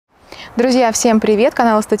Друзья, всем привет!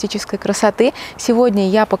 Канал эстетической красоты. Сегодня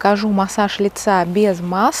я покажу массаж лица без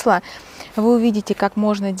масла. Вы увидите, как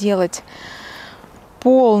можно делать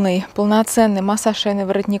полноценный массаж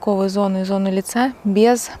шейно-воротниковой зоны и зоны лица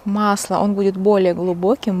без масла. Он будет более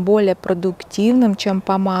глубоким, более продуктивным, чем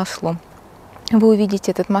по маслу. Вы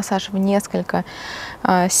увидите этот массаж в несколько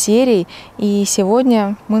серий. И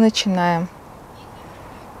сегодня мы начинаем.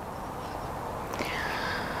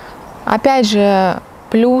 Опять же,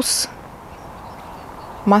 плюс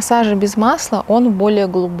массажа без масла, он более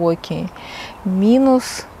глубокий.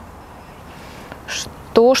 Минус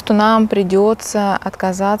то, что нам придется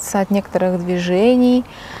отказаться от некоторых движений,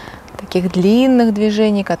 таких длинных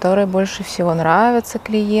движений, которые больше всего нравятся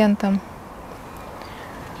клиентам.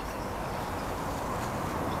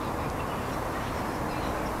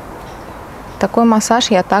 Такой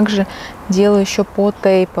массаж я также делаю еще по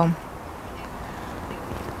тейпам.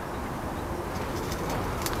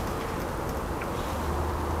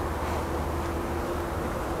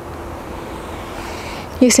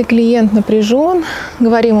 Если клиент напряжен,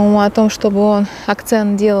 говорим ему о том, чтобы он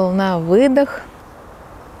акцент делал на выдох.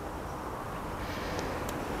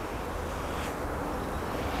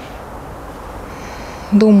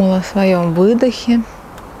 Думал о своем выдохе.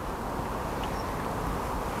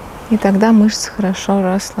 И тогда мышцы хорошо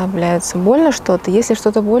расслабляются. Больно что-то? Если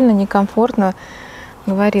что-то больно, некомфортно,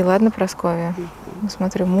 говори. Ладно, Прасковья?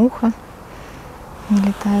 Смотрю, муха.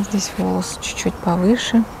 Летает здесь волос чуть-чуть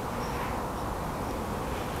повыше.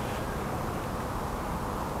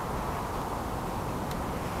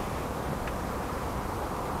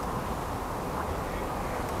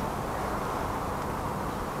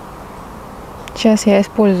 Сейчас я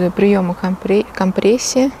использую приемы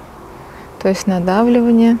компрессии, то есть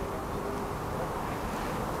надавливание.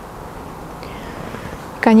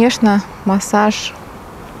 Конечно, массаж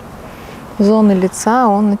зоны лица,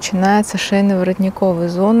 он начинается с шейно-воротниковой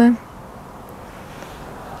зоны.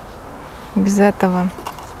 Без этого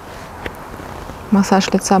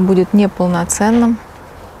массаж лица будет неполноценным,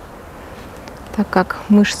 так как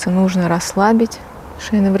мышцы нужно расслабить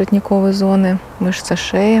шейно-воротниковой зоны, мышцы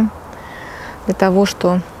шеи. Для того,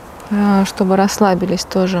 чтобы расслабились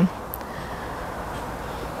тоже,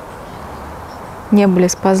 не были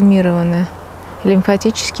спазмированы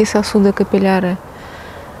лимфатические сосуды, капилляры.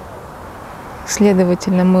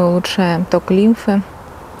 Следовательно, мы улучшаем ток лимфы,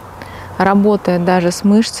 работая даже с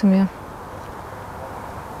мышцами.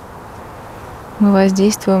 Мы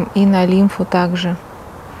воздействуем и на лимфу также.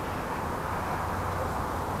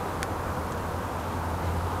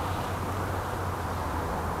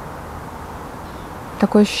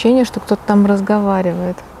 Такое ощущение, что кто-то там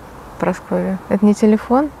разговаривает, Прасковья. Это не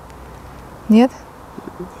телефон? Нет?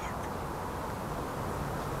 Нет.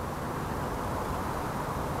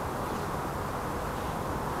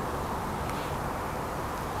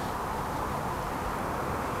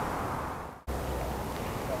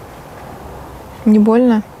 Не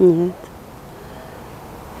больно? Нет.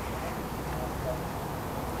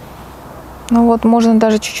 Ну вот, можно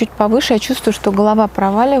даже чуть-чуть повыше. Я чувствую, что голова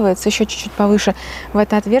проваливается еще чуть-чуть повыше в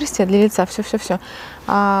это отверстие для лица. Все.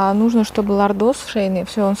 А нужно, чтобы лордоз шейный,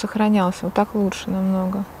 все, он сохранялся. Вот так лучше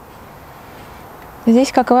намного.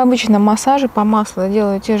 Здесь, как и в обычном массаже по маслу, я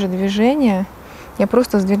делаю те же движения. Я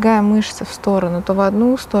просто сдвигаю мышцы в сторону. То в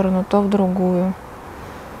одну сторону, то в другую.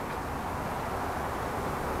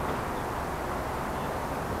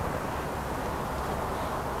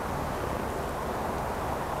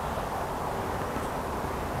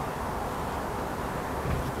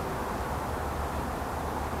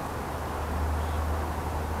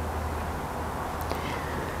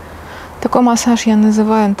 Такой массаж я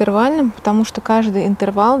называю интервальным, потому что каждый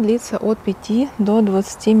интервал длится от 5 до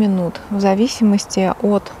 20 минут, в зависимости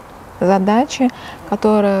от задачи,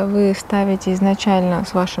 которую вы ставите изначально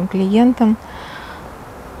с вашим клиентом,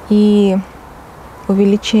 и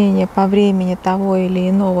увеличение по времени того или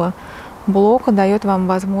иного блока дает вам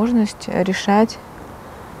возможность решать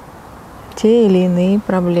те или иные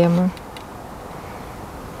проблемы.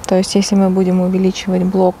 То есть, если мы будем увеличивать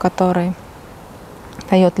блок, который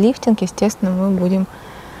дает лифтинг, естественно, мы будем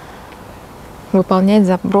выполнять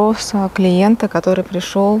запрос клиента, который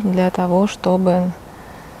пришел для того, чтобы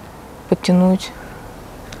подтянуть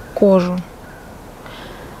кожу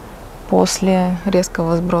после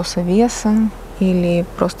резкого сброса веса, или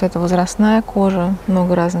просто это возрастная кожа,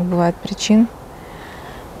 много разных бывает причин.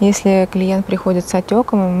 Если клиент приходит с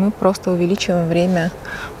отеком, мы просто увеличиваем время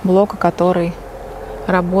блока, который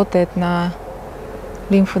работает на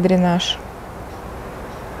лимфодренаж.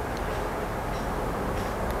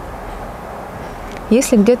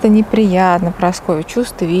 Если где-то неприятно, Прасковья,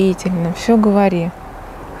 чувствительно, все говори.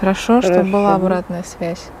 Хорошо, чтобы была обратная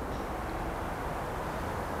связь.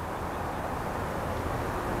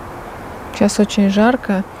 Сейчас очень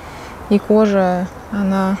жарко, и кожа,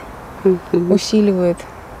 она усиливает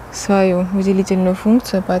свою выделительную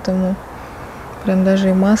функцию, поэтому прям даже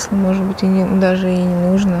и масло, может быть, даже и не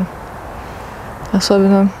нужно.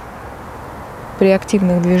 Особенно при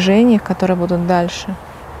активных движениях, которые будут дальше.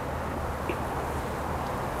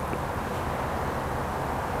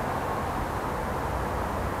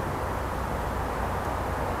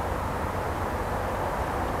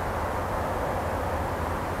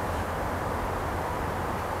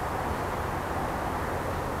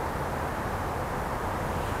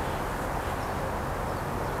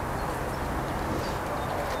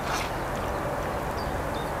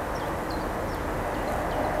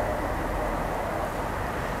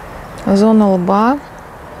 Зона лба,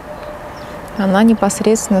 она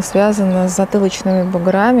непосредственно связана с затылочными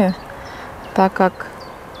буграми, так как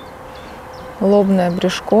лобное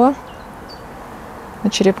брюшко на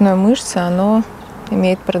черепной мышце, оно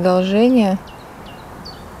имеет продолжение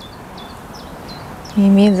и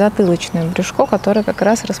имеет затылочное брюшко, которое как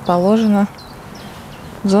раз расположено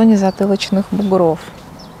в зоне затылочных бугров.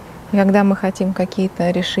 И когда мы хотим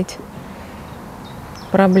какие-то решить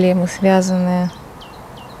проблемы, связанные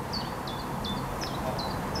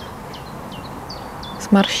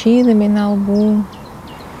с морщинами на лбу,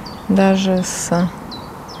 даже с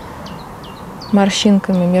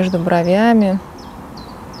морщинками между бровями,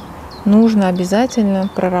 нужно обязательно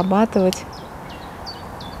прорабатывать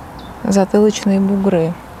затылочные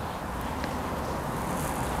бугры.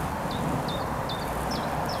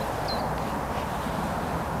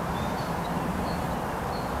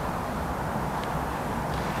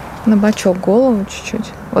 На бочок голову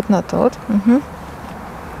чуть-чуть, вот на тот. Угу.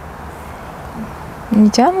 Не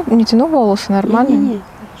тяну волосы, нормально? Не.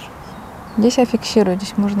 Здесь я фиксирую,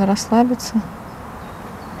 здесь можно расслабиться.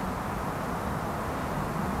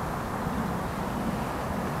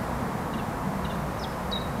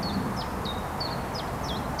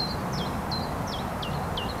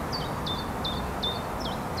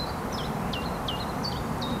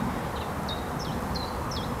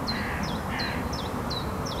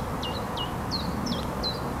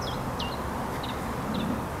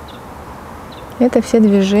 Это все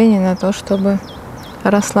движения на то, чтобы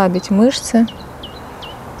расслабить мышцы.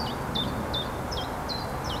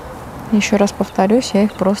 Еще раз повторюсь, я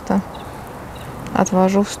их просто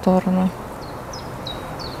отвожу в сторону.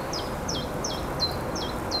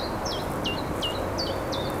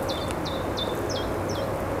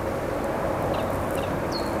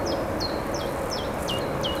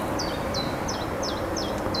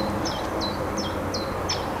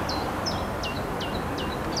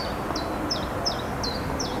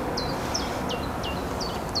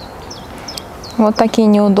 Вот такие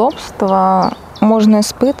неудобства можно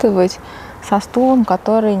испытывать со стулом,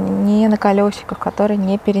 который не на колесиках, который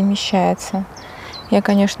не перемещается. Я,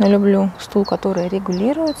 конечно, люблю стул, который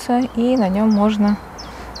регулируется, и на нем можно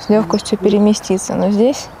с легкостью переместиться. Но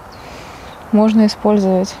здесь можно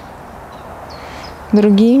использовать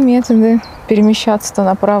другие методы, перемещаться то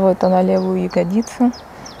на правую, то на левую ягодицу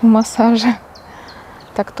в массаже.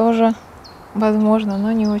 Так тоже возможно,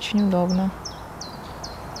 но не очень удобно.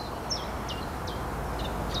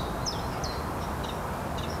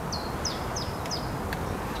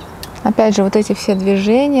 Опять же, вот эти все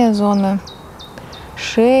движения, зона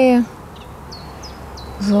шеи,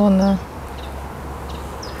 зона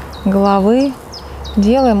головы,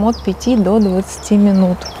 делаем от 5 до 20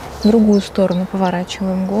 минут. В другую сторону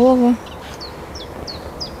поворачиваем голову.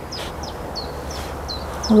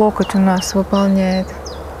 Локоть у нас выполняет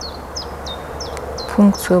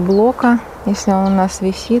функцию блока. Если он у нас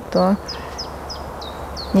висит, то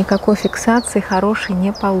никакой фиксации хорошей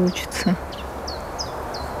не получится.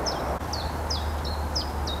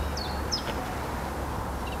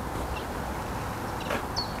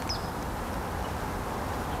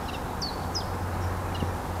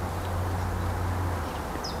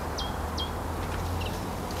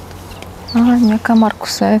 Меня комар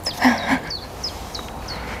кусает.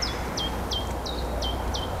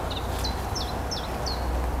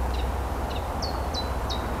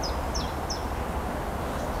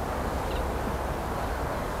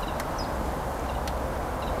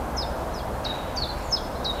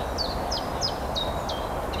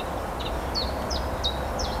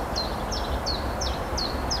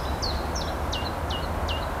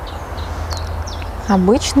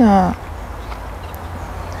 Обычно,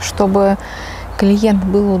 чтобы клиент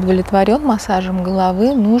был удовлетворен массажем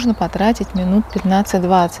головы, нужно потратить минут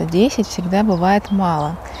 15-20. 10 всегда бывает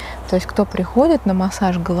мало. То есть, кто приходит на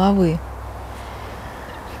массаж головы,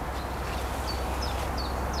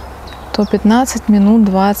 то 15 минут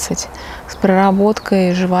 20 с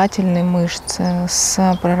проработкой жевательной мышцы,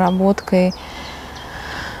 с проработкой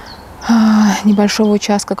небольшого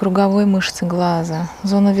участка круговой мышцы глаза,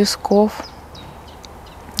 зона висков.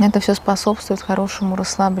 Это все способствует хорошему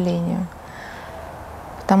расслаблению.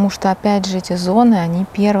 Потому что, опять же, эти зоны, они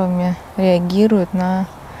первыми реагируют на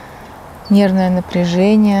нервное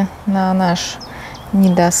напряжение, на наш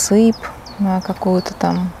недосып, на какую-то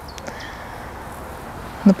там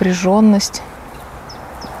напряженность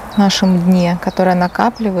в нашем дне, которая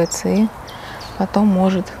накапливается и потом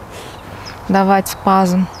может давать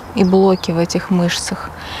спазм и блоки в этих мышцах.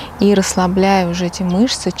 И расслабляя уже эти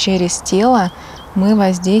мышцы через тело, мы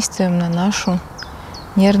воздействуем на нашу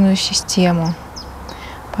нервную систему.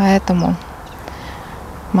 Поэтому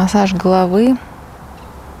массаж головы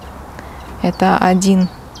 – это один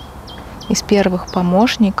из первых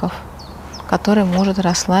помощников, который может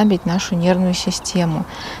расслабить нашу нервную систему.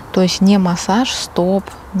 То есть не массаж стоп,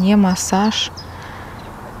 не массаж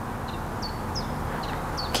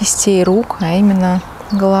кистей рук, а именно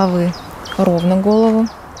головы. Ровно голову.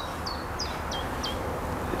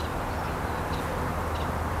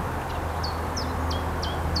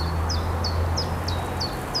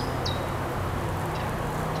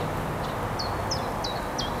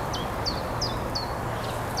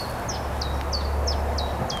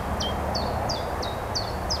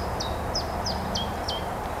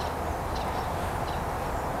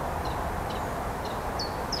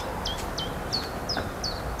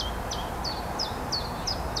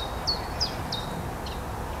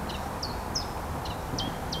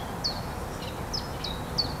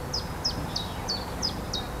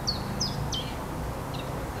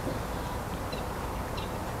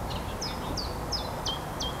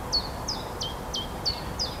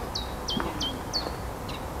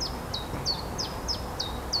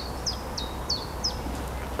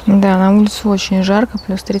 Да, на улице очень жарко,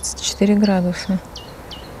 плюс 34 градуса.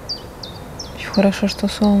 Хорошо, что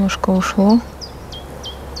солнышко ушло.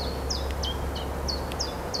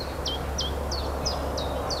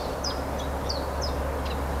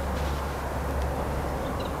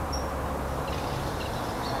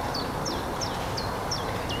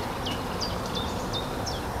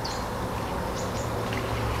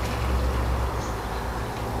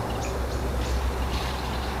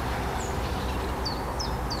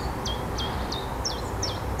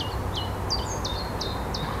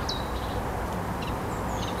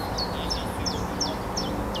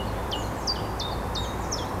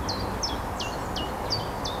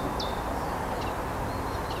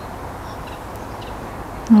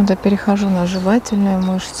 Вот я перехожу на жевательную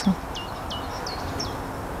мышцу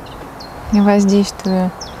и воздействую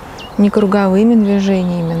не круговыми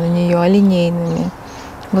движениями на нее, а линейными,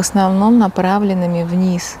 в основном направленными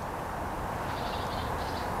вниз.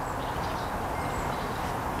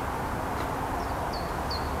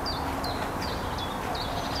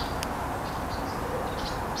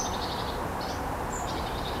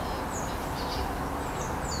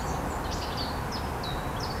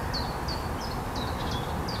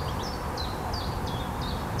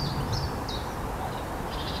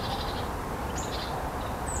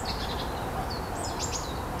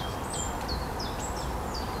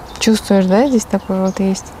 Чувствуешь, да, здесь такое вот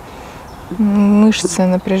есть мышцы,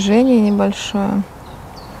 напряжение небольшое.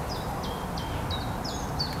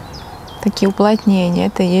 Такие уплотнения,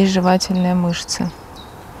 это и есть жевательная мышца.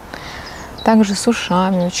 Также с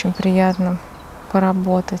ушами очень приятно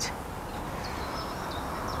поработать.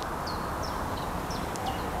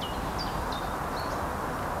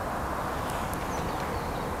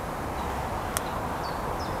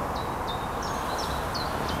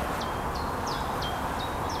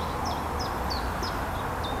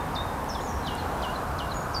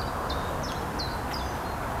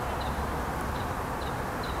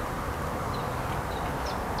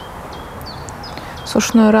 С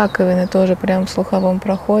ушной раковины тоже прям в слуховом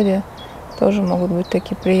проходе тоже могут быть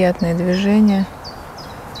такие приятные движения.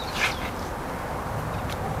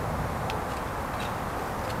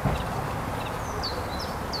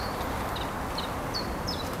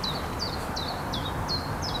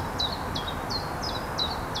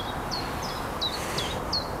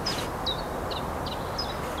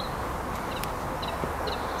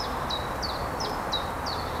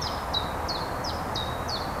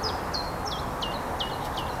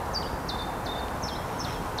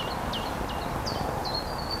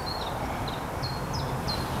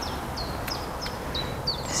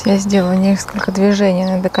 Я сделаю несколько движений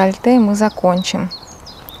на декольте, и мы закончим.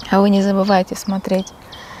 А вы не забывайте смотреть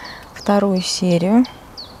вторую серию.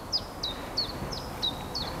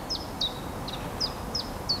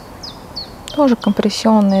 Тоже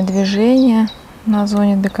компрессионные движения на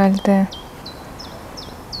зоне декольте.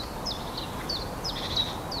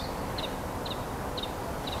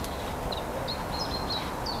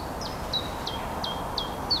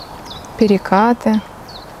 Перекаты.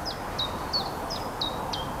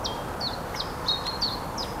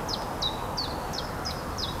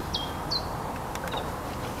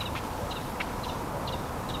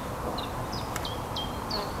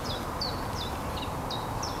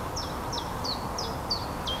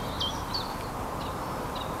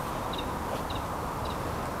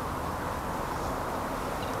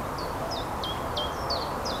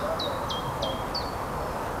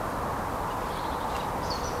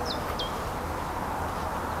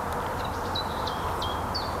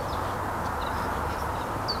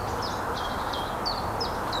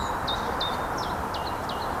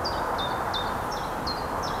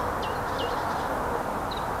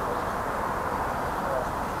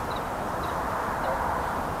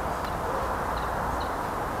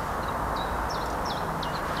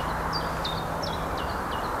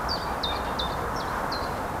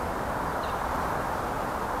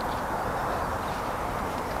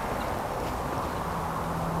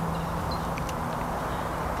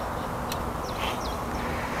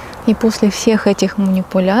 И после всех этих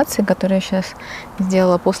манипуляций, которые я сейчас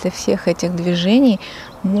сделала, после всех этих движений,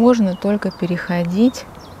 можно только переходить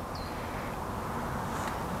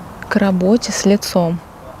к работе с лицом.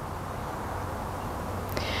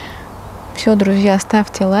 Все, друзья,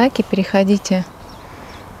 ставьте лайки, переходите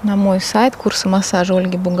на мой сайт курсы массажа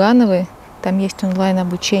Ольги Бугановой. Там есть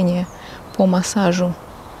онлайн-обучение по массажу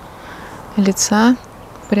лица.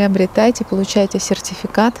 Приобретайте, получайте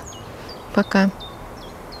сертификат. Пока.